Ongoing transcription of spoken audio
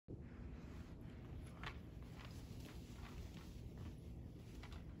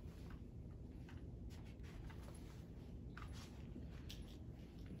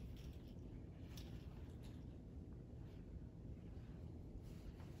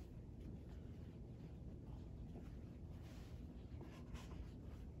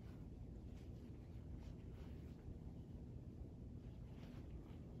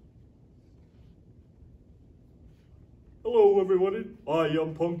Hello everybody, I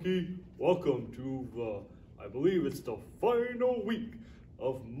am Punky. Welcome to, I believe it's the final week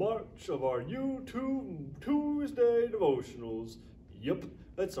of March of our YouTube Tuesday devotionals. Yep,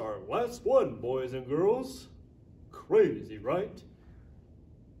 that's our last one, boys and girls. Crazy, right?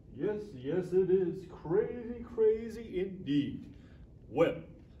 Yes, it is. Crazy indeed. Well,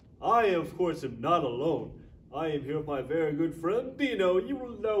 I, of course, am not alone. I am here with my very good friend, Dino.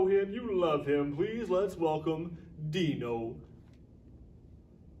 You know him, you love him. Please, let's welcome Dino.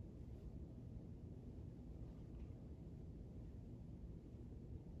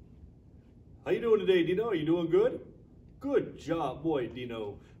 How you doing today, Dino? Are you doing good? Good job, boy,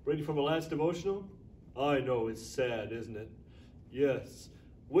 Dino. Ready for my last devotional? I know, it's sad, isn't it? Yes.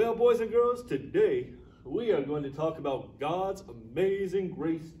 Well, boys and girls, today we are going to talk about God's amazing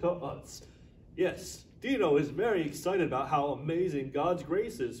grace to us. Yes, Dino is very excited about how amazing God's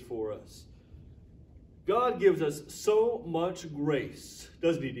grace is for us. God gives us so much grace,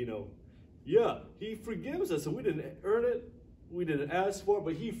 doesn't he, Dino? Yeah, he forgives us, and we didn't earn it, we didn't ask for it,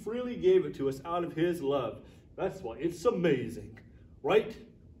 but he freely gave it to us out of his love. That's why it's amazing, right?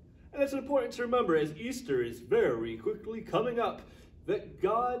 And it's important to remember as Easter is very quickly coming up that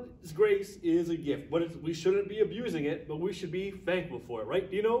God's grace is a gift. But we shouldn't be abusing it, but we should be thankful for it, right,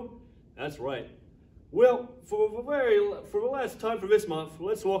 Dino? That's right. Well, for the last time for this month,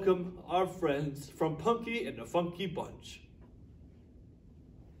 let's welcome our friends from Punky and the Funky Bunch.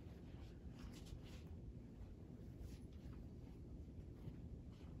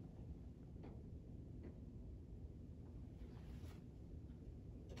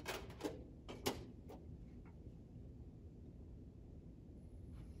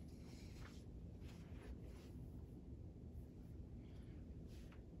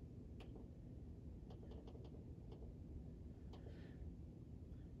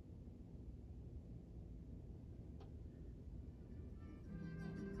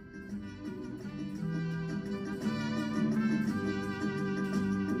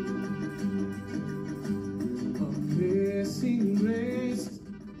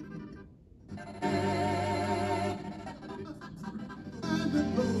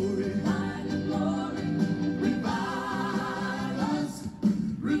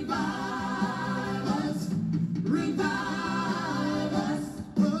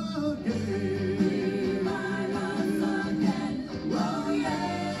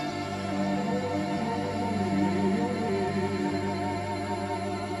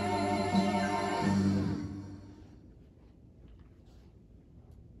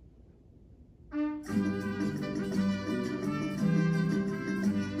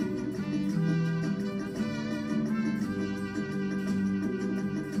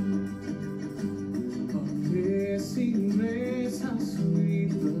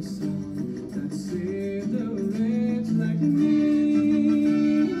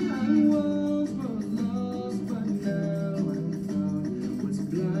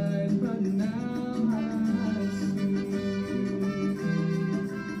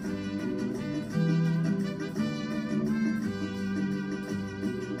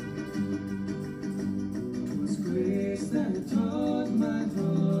 That